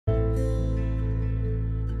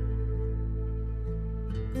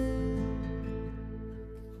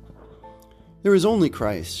There is only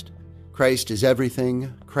Christ. Christ is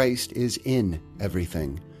everything. Christ is in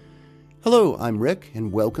everything. Hello, I'm Rick,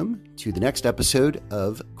 and welcome to the next episode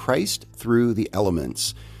of Christ Through the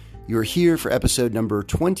Elements. You're here for episode number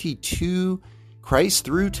 22, Christ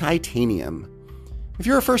Through Titanium. If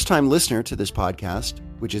you're a first-time listener to this podcast,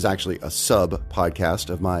 which is actually a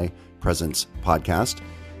sub-podcast of my Presence podcast,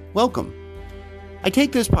 welcome. I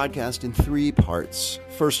take this podcast in three parts.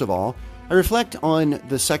 First of all, I reflect on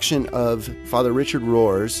the section of Father Richard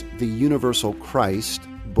Rohr's The Universal Christ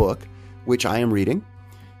book, which I am reading.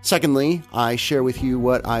 Secondly, I share with you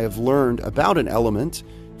what I have learned about an element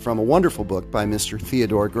from a wonderful book by Mr.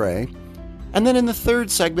 Theodore Gray. And then in the third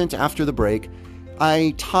segment after the break,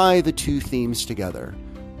 I tie the two themes together,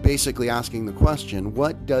 basically asking the question,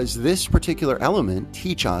 what does this particular element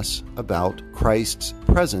teach us about Christ's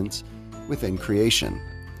presence within creation?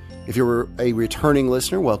 If you're a returning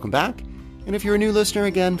listener, welcome back. And if you're a new listener,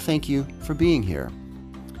 again, thank you for being here.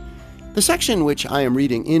 The section which I am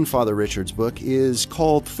reading in Father Richard's book is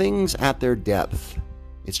called Things at Their Depth.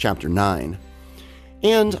 It's chapter 9.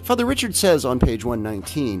 And Father Richard says on page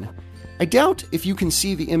 119, I doubt if you can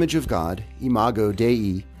see the image of God, imago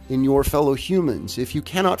Dei, in your fellow humans if you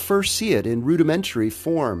cannot first see it in rudimentary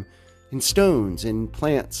form, in stones, in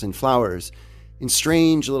plants and flowers, in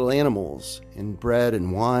strange little animals, in bread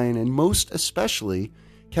and wine, and most especially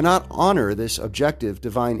cannot honor this objective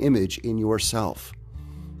divine image in yourself.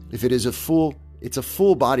 If it is it's a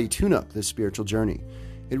full body tune-up, this spiritual journey.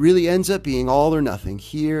 It really ends up being all or nothing,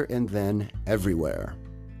 here and then everywhere.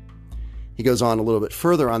 He goes on a little bit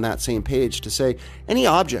further on that same page to say, any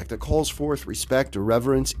object that calls forth respect or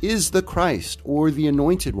reverence is the Christ or the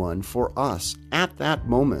Anointed One for us at that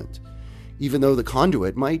moment, even though the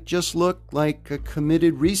conduit might just look like a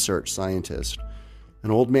committed research scientist, an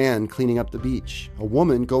old man cleaning up the beach, a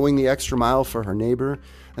woman going the extra mile for her neighbor,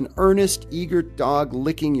 an earnest, eager dog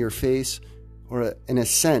licking your face, or an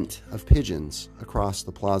ascent of pigeons across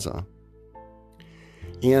the plaza.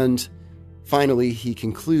 And finally, he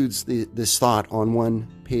concludes this thought on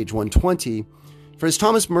page 120. For as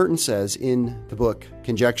Thomas Merton says in the book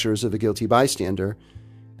Conjectures of a Guilty Bystander,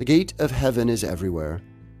 the gate of heaven is everywhere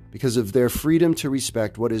because of their freedom to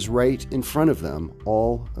respect what is right in front of them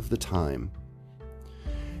all of the time.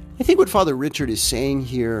 I think what Father Richard is saying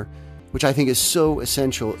here, which I think is so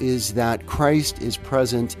essential, is that Christ is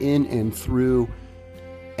present in and through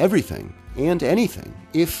everything and anything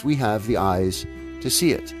if we have the eyes to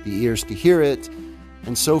see it, the ears to hear it,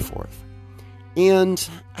 and so forth. And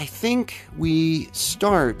I think we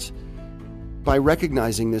start by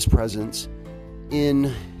recognizing this presence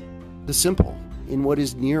in the simple, in what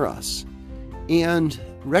is near us, and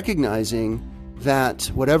recognizing that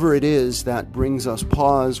whatever it is that brings us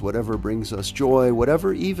pause, whatever brings us joy,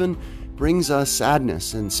 whatever even brings us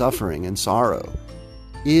sadness and suffering and sorrow,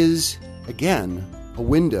 is, again, a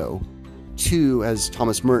window to, as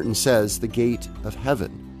Thomas Merton says, the gate of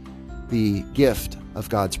heaven, the gift of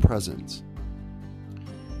God's presence.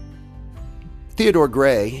 Theodore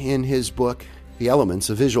Gray, in his book, The Elements,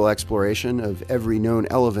 a visual exploration of every known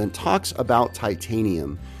element, talks about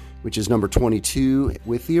titanium, which is number 22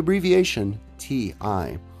 with the abbreviation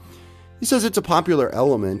TI. He says it's a popular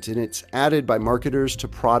element and it's added by marketers to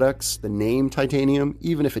products the name titanium,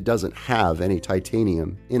 even if it doesn't have any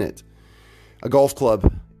titanium in it. A golf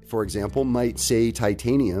club, for example, might say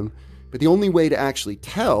titanium, but the only way to actually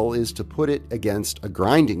tell is to put it against a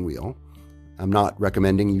grinding wheel. I'm not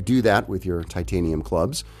recommending you do that with your titanium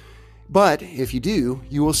clubs, but if you do,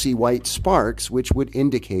 you will see white sparks, which would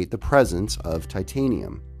indicate the presence of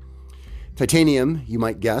titanium. Titanium, you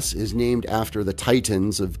might guess, is named after the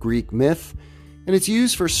Titans of Greek myth, and it's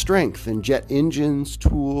used for strength in jet engines,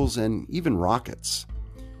 tools, and even rockets.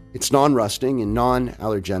 It's non-rusting and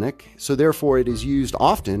non-allergenic, so therefore it is used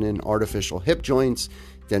often in artificial hip joints,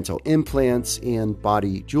 dental implants, and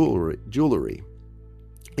body jewelry.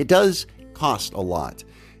 It does cost a lot,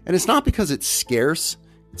 and it's not because it's scarce.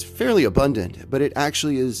 It's fairly abundant, but it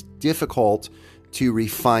actually is difficult to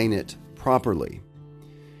refine it properly.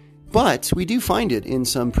 But we do find it in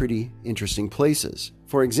some pretty interesting places.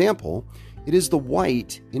 For example, it is the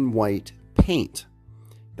white in white paint.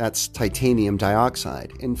 That's titanium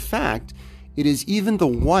dioxide. In fact, it is even the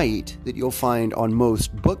white that you'll find on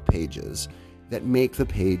most book pages that make the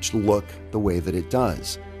page look the way that it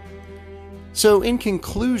does. So in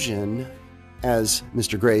conclusion, as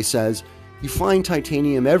Mr. Gray says, you find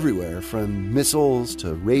titanium everywhere, from missiles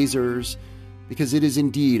to razors, because it is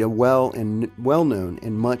indeed a well-known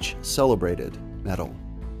and much celebrated metal.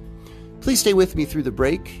 Please stay with me through the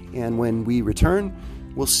break, and when we return,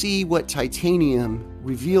 we'll see what titanium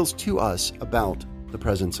reveals to us about the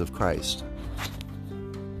presence of Christ.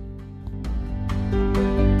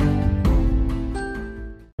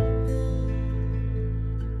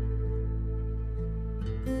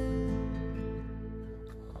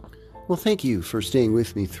 Well, thank you for staying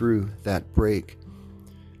with me through that break.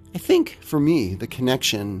 I think for me, the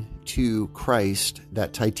connection to Christ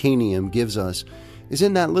that titanium gives us is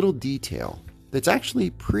in that little detail that's actually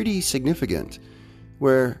pretty significant,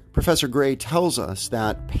 where Professor Gray tells us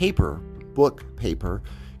that book paper,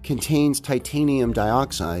 contains titanium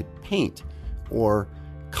dioxide paint or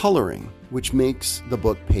coloring, which makes the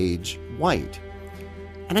book page white.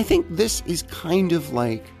 And I think this is kind of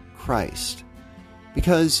like Christ,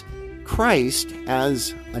 because Christ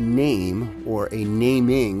as a name or a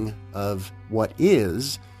naming of what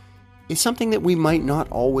is something that we might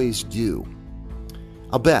not always do.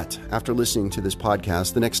 I'll bet after listening to this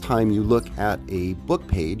podcast, the next time you look at a book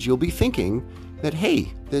page, you'll be thinking that,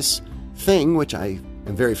 hey, this thing, which I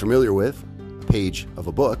am very familiar with, a page of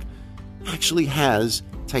a book, actually has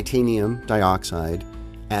titanium dioxide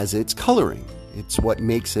as its coloring. It's what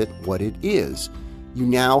makes it what it is. You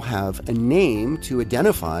now have a name to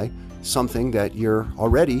identify something that you're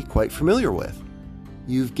already quite familiar with.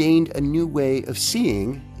 You've gained a new way of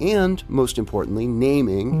seeing and, most importantly,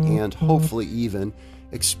 naming and hopefully even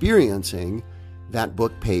experiencing that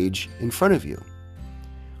book page in front of you.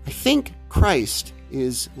 I think Christ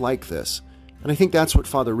is like this, and I think that's what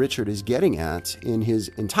Father Richard is getting at in his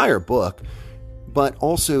entire book, but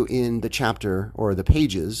also in the chapter or the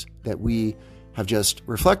pages that we have just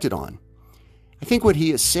reflected on. I think what he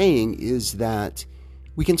is saying is that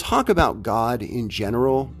we can talk about God in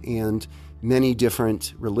general, and many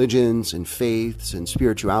different religions and faiths and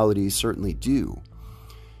spiritualities certainly do.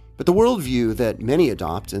 But the worldview that many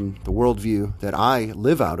adopt, and the worldview that I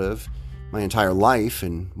live out of my entire life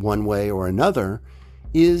in one way or another,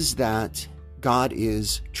 is that God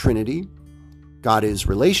is Trinity, God is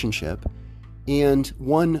relationship, and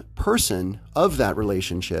one person of that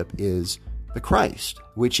relationship is the Christ,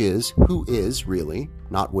 which is, who is really,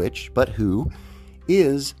 not which, but who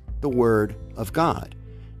is the Word of God.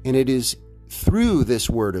 And it is through this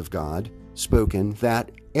Word of God spoken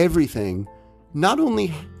that everything not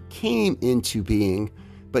only came into being,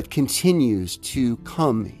 but continues to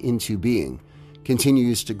come into being,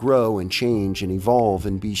 continues to grow and change and evolve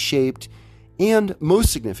and be shaped, and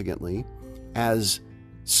most significantly, as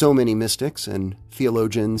so many mystics and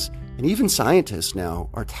theologians and even scientists now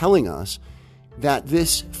are telling us, that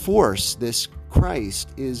this force, this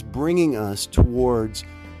Christ, is bringing us towards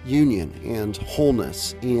union and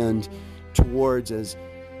wholeness and towards, as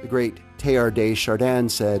the great Teilhard de Chardin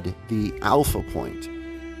said, the alpha point,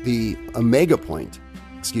 the omega point,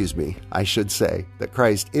 I should say, that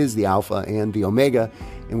Christ is the alpha and the omega,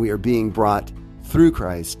 and we are being brought through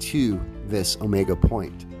Christ to this omega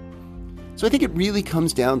point. So I think it really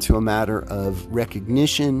comes down to a matter of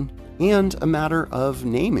recognition and a matter of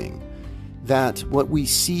naming, that what we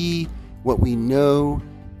see, what we know,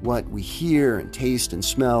 what we hear and taste and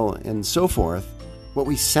smell and so forth, what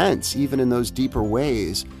we sense even in those deeper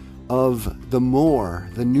ways of the more,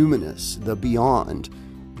 the numinous, the beyond,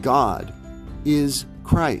 God is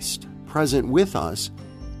Christ present with us,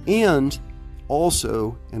 and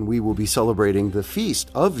also, and we will be celebrating the feast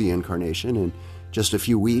of the Incarnation in just a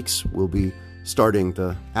few weeks. We'll be starting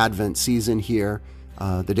the Advent season here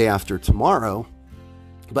the day after tomorrow.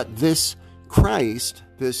 But this Christ,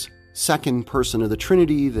 this second person of the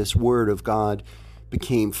Trinity, this Word of God,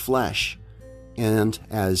 became flesh. And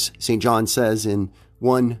as St. John says in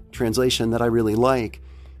one translation that I really like,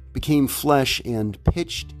 became flesh and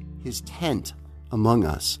pitched his tent among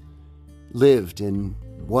us, lived and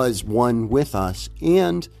was one with us,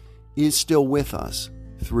 and is still with us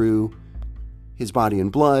through his body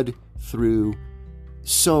and blood, through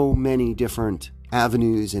so many different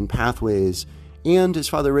avenues and pathways, and as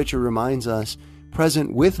Father Richard reminds us,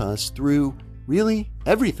 present with us through really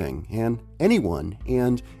everything and anyone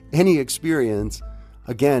and any experience,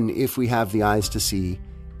 again, if we have the eyes to see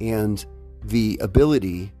and the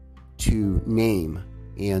ability to name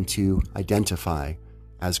and to identify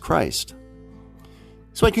as Christ.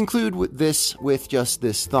 So I conclude with just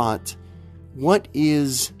this thought: what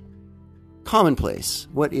is commonplace?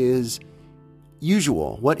 What is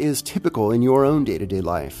usual? What is typical in your own day-to-day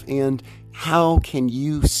life? And how can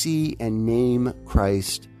you see and name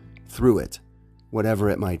Christ through it, whatever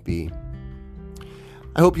it might be?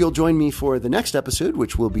 I hope you'll join me for the next episode,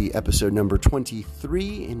 which will be episode number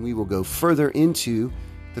 23, and we will go further into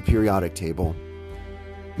the periodic table.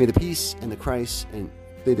 May the peace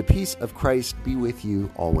of Christ be with you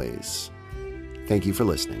always. Thank you for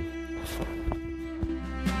listening.